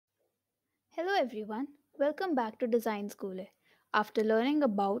Hello everyone, welcome back to Design School. After learning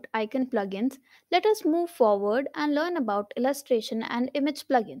about icon plugins, let us move forward and learn about illustration and image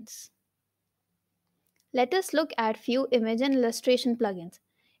plugins. Let us look at few image and illustration plugins.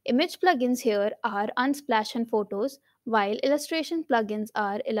 Image plugins here are Unsplash and Photos, while illustration plugins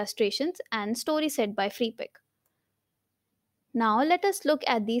are Illustrations and Story Set by FreePic. Now let us look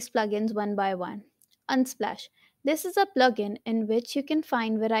at these plugins one by one. Unsplash. This is a plugin in which you can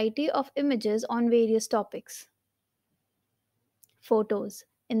find variety of images on various topics. Photos.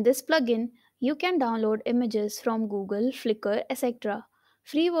 In this plugin, you can download images from Google, Flickr, etc.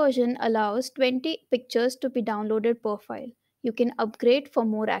 Free version allows 20 pictures to be downloaded per file. You can upgrade for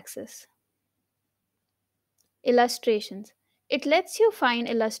more access. Illustrations. It lets you find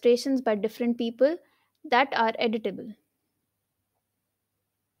illustrations by different people that are editable.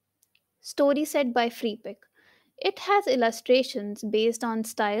 Story set by FreePic. It has illustrations based on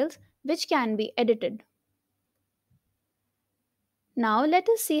styles which can be edited. Now let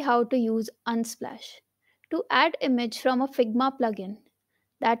us see how to use Unsplash. To add image from a Figma plugin,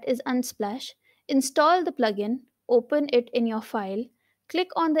 that is Unsplash, install the plugin, open it in your file, click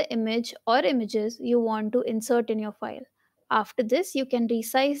on the image or images you want to insert in your file. After this, you can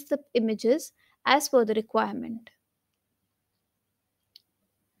resize the images as per the requirement.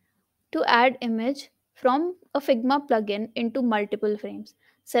 To add image from a Figma plugin into multiple frames,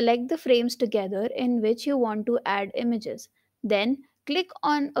 select the frames together in which you want to add images. Then click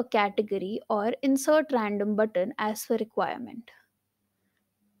on a category or insert random button as per requirement.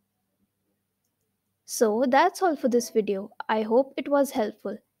 So that's all for this video. I hope it was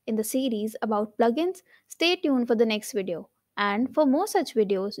helpful. In the series about plugins, stay tuned for the next video. And for more such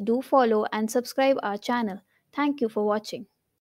videos, do follow and subscribe our channel. Thank you for watching.